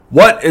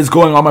What is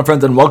going on, my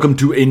friends, and welcome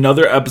to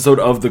another episode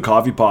of The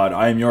Coffee Pod.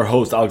 I am your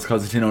host, Alex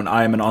Cosentino, and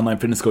I am an online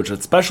fitness coach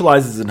that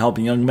specializes in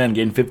helping young men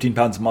gain 15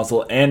 pounds of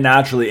muscle and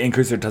naturally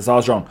increase their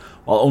testosterone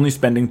while only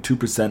spending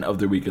 2% of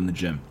their week in the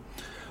gym.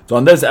 So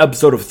on this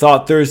episode of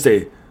Thought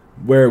Thursday,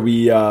 where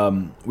we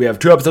have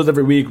two episodes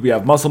every week, we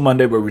have Muscle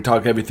Monday, where we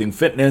talk everything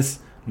fitness,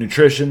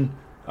 nutrition,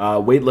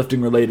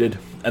 weightlifting related,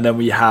 and then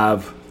we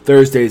have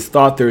Thursday's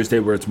Thought Thursday,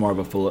 where it's more of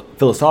a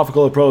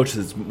philosophical approach.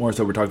 It's more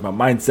so we're talking about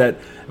mindset,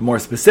 and more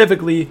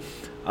specifically,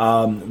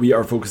 we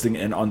are focusing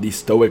in on the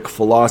Stoic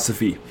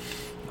philosophy.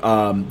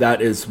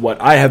 That is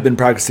what I have been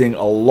practicing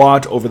a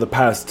lot over the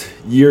past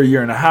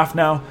year and a half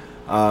now,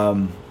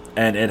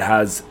 and it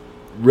has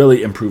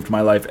really improved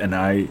my life, and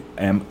I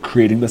am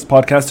creating this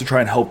podcast to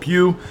try and help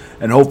you,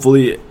 and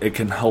hopefully it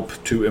can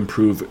help to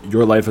improve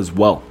your life as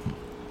well.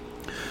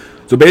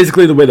 So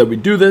basically the way that we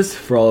do this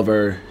for all of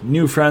our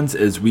new friends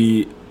is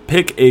we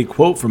pick a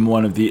quote from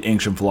one of the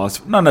ancient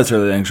philosophers, not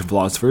necessarily the ancient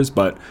philosophers,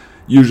 but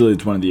usually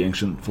it's one of the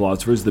ancient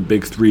philosophers, the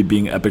big three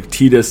being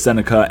Epictetus,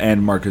 Seneca,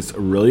 and Marcus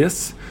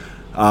Aurelius.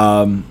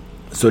 So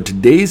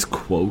today's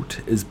quote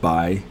is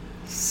by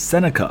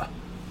Seneca,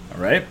 all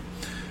right?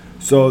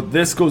 So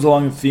this goes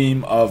along the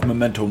theme of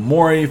memento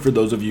mori. For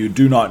those of you who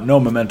do not know,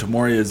 memento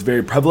mori is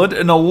very prevalent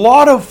in a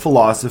lot of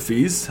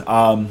philosophies,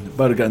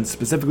 but again,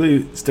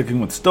 specifically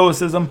sticking with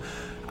Stoicism,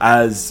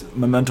 as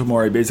memento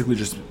mori basically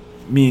just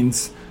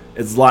means,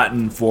 it's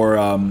Latin for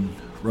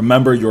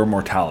remember your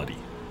mortality.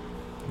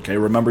 Okay,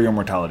 remember your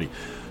mortality.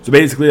 So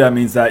basically that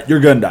means that you're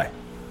going to die.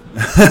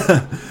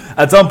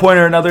 At some point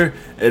or another,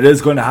 it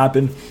is going to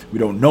happen. We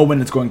don't know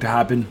when it's going to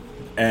happen.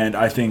 And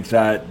I think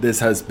that this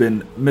has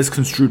been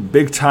misconstrued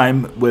big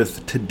time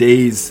with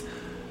today's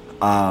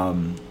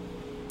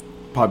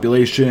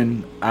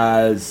population.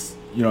 As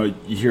you know,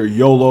 you hear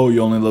YOLO,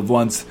 you only live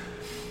once,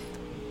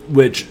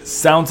 which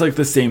sounds like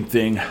the same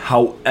thing.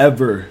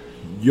 However,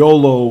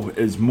 YOLO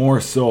is more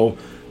so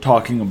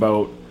talking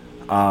about,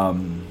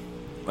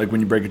 like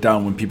when you break it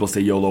down, when people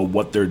say YOLO,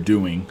 what they're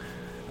doing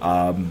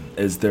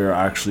is they're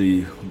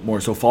actually more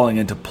so falling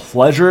into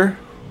pleasure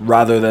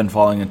rather than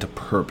falling into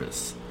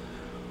purpose.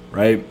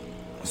 Right?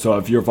 So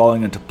if you're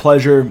falling into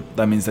pleasure,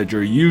 that means that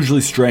you're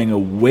usually straying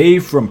away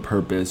from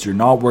purpose. You're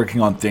not working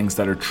on things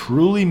that are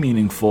truly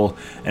meaningful,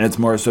 and it's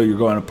more so you're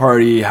going to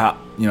party, get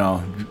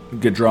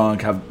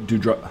drunk, do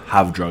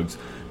drugs,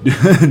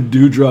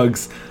 do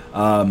drugs,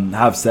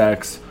 have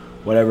sex,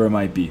 whatever it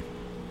might be.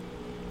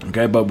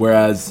 Okay, but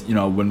whereas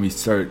when we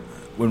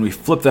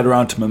flip that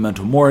around to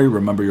memento mori,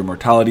 remember your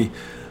mortality,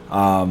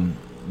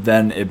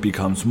 then it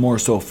becomes more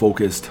so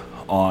focused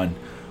on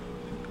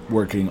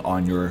working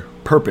on your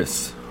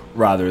purpose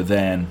rather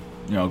than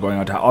going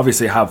out to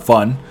obviously have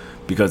fun,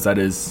 because that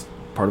is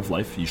part of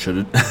life. You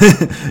shouldn't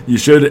you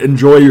should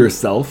enjoy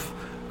yourself,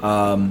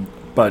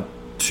 but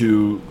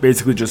to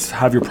basically just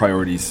have your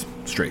priorities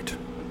straight,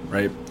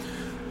 right?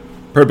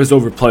 Purpose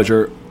over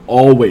pleasure,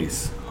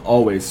 always.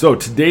 So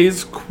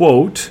today's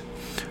quote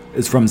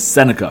is from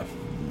Seneca,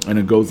 and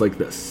it goes like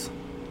this: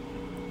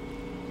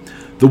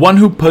 "The one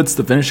who puts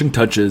the finishing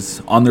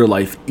touches on their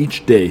life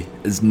each day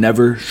is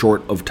never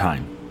short of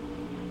time."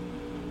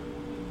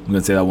 I'm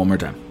going to say that one more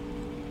time.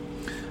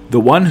 The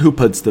one who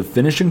puts the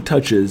finishing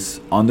touches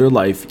on their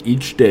life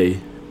each day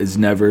is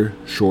never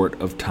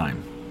short of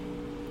time.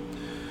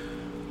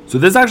 So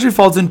this actually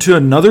falls into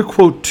another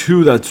quote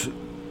too that's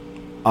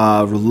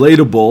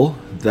relatable,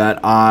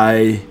 that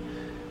I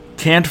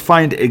can't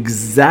find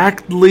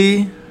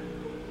exactly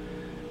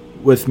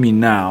with me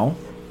now.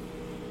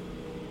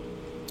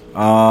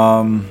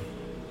 Damn,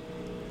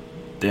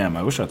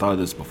 I wish I thought of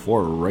this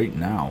before right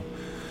now.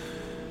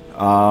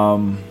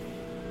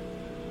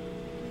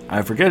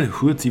 I forget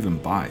who it's even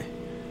by.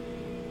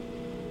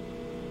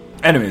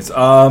 Anyways,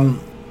 so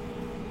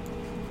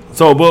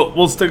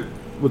we'll stick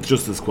with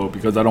just this quote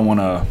because I don't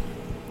want to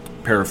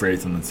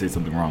paraphrase and then say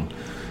something wrong.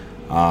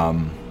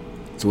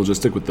 So we'll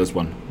just stick with this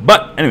one.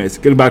 But anyways,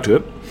 getting back to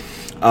it.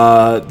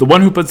 The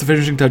one who puts the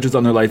finishing touches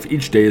on their life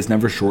each day is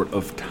never short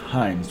of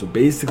time. So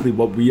basically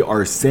what we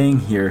are saying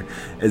here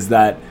is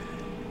that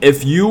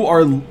if you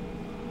are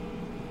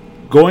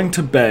going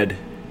to bed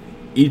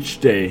each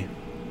day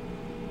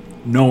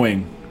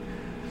knowing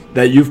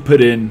that you've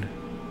put in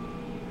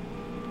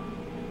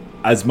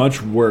as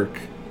much work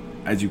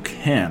as you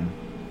can.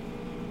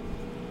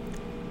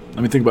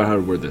 Let me think about how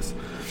to word this.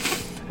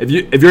 If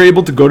you're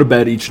able to go to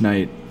bed each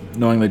night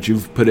knowing that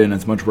you've put in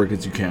as much work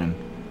as you can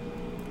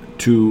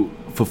to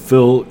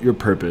fulfill your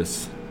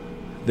purpose,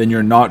 then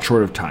you're not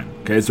short of time.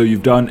 Okay, so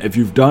if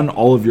you've done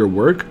all of your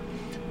work,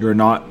 you're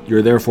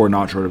therefore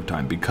not short of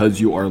time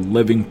because you are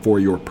living for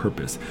your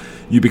purpose.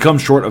 You become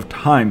short of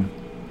time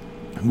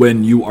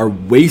when you are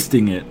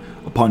wasting it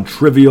upon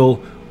trivial,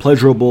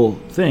 pleasurable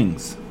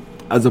things,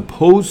 as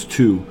opposed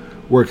to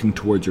working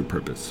towards your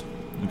purpose.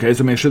 Okay,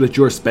 so make sure that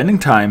you are spending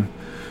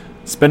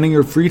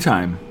your free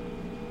time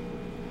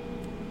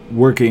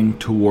working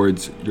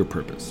towards your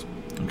purpose.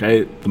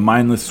 Okay, the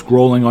mindless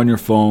scrolling on your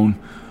phone,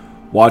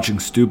 watching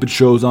stupid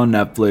shows on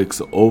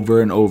Netflix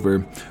over and over,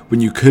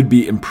 when you could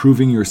be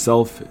improving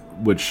yourself,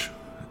 which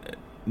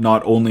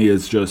not only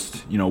is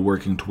just,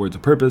 working towards a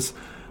purpose,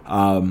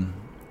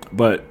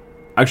 but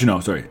actually, no,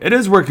 sorry. It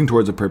is working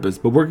towards a purpose,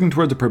 but working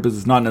towards a purpose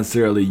is not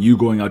necessarily you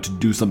going out to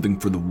do something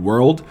for the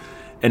world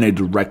in a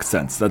direct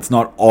sense. That's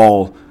not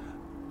all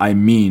I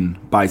mean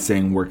by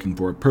saying working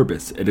for a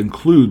purpose. It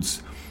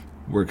includes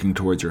working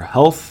towards your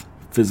health,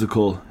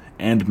 physical,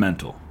 and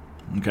mental.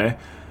 Okay?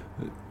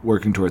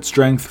 Working towards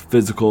strength,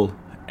 physical,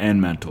 and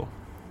mental.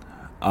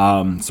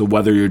 So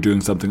whether you're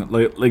doing something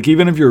like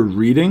even if you're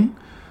reading,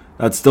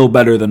 that's still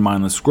better than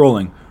mindless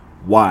scrolling.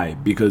 Why?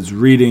 Because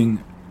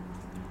reading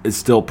is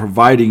still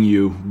providing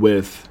you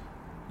with,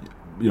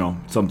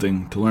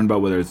 something to learn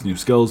about, whether it's new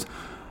skills,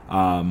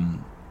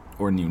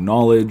 or new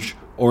knowledge,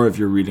 or if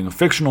you're reading a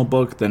fictional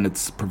book, then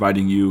it's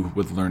providing you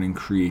with learning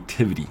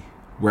creativity.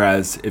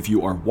 Whereas if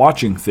you are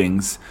watching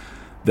things,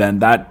 then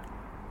that,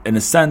 in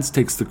a sense,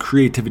 takes the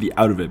creativity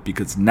out of it,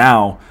 because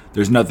now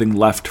there's nothing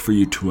left for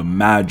you to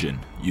imagine.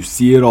 You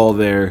see it all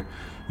there,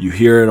 you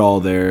hear it all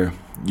there,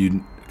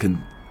 you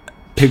can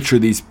picture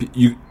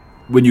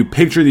when you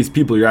picture these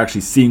people, you're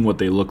actually seeing what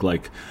they look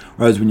like.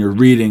 Whereas when you're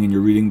reading and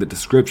you're reading the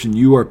description,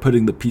 you are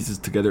putting the pieces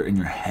together in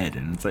your head.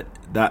 And it's like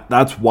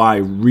that's why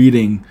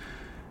reading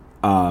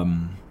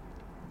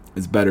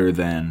is better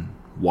than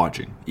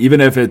watching.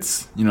 Even if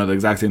it's, the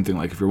exact same thing,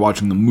 like if you're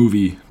watching the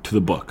movie to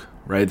the book,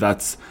 right?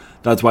 That's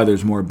why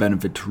there's more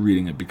benefit to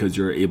reading it, because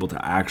you're able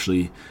to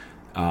actually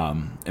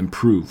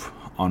improve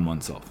on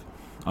oneself,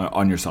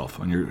 on yourself,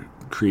 on your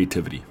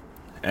creativity.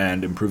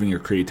 And improving your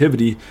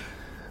creativity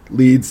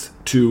leads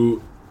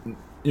to,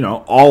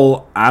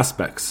 all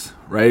aspects,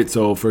 right?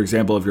 So, for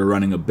example, if you're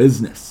running a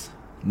business,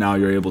 now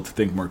you're able to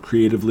think more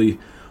creatively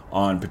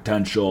on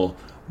potential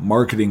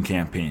marketing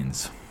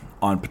campaigns,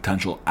 on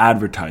potential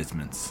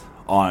advertisements,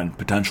 on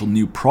potential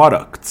new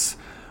products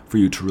for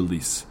you to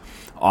release,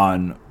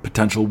 on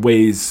potential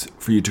ways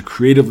for you to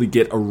creatively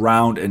get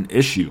around an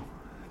issue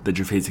that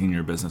you're facing in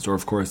your business, or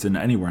of course in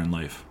anywhere in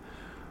life,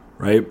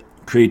 right?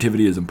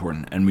 Creativity is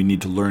important, and we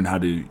need to learn how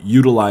to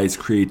utilize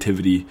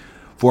creativity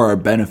for our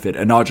benefit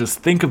and not just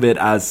think of it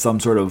as some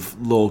sort of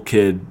little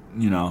kid,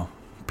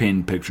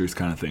 painting pictures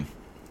kind of thing.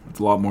 It's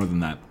a lot more than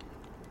that.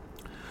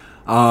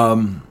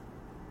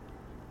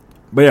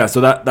 But yeah,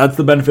 so that's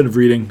the benefit of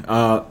reading.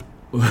 Went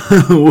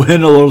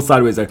a little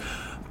sideways there.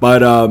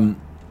 But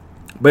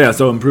yeah,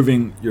 so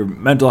improving your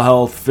mental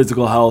health,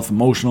 physical health,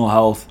 emotional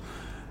health,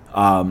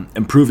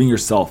 improving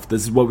yourself.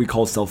 This is what we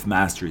call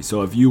self-mastery.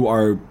 So if you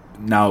are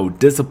now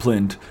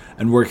disciplined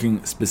and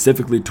working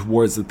specifically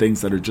towards the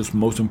things that are just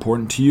most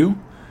important to you,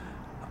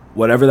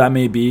 whatever that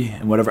may be,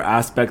 and whatever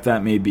aspect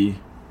that may be,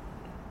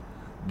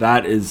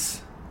 that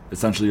is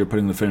essentially you're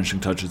putting the finishing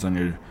touches on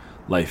your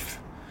life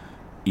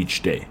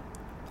each day.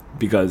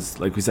 Because,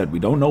 like we said, we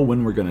don't know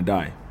when we're going to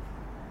die,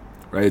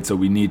 right? So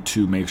we need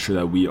to make sure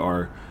that we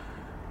are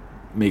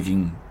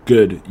making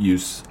good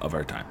use of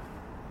our time.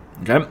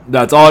 Okay,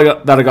 that's all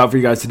I got for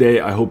you guys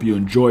today. I hope you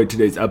enjoyed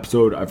today's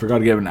episode. I forgot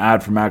to give an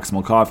ad for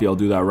Maximal Coffee. I'll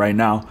do that right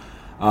now.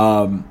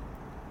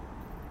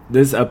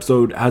 This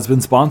episode has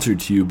been sponsored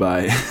to you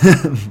by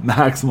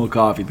Maximal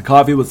Coffee. The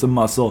coffee with some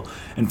muscle,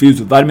 infused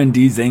with vitamin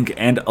D, zinc,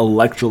 and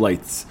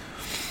electrolytes.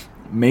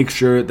 Make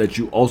sure that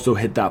you also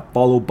hit that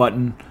follow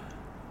button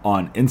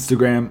on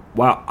Instagram.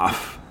 Wow.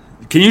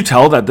 Can you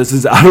tell that this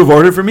is out of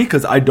order for me?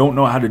 Because I don't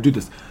know how to do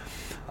this.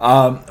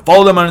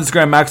 Follow them on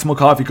Instagram, Maximal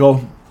Coffee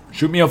Co.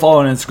 Shoot me a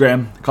follow on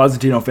Instagram,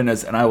 Cosentino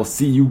Fitness, and I will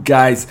see you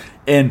guys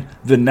in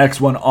the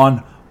next one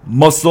on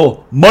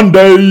Muscle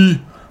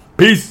Monday.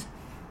 Peace.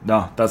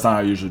 No, that's not how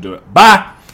I usually do it. Bye.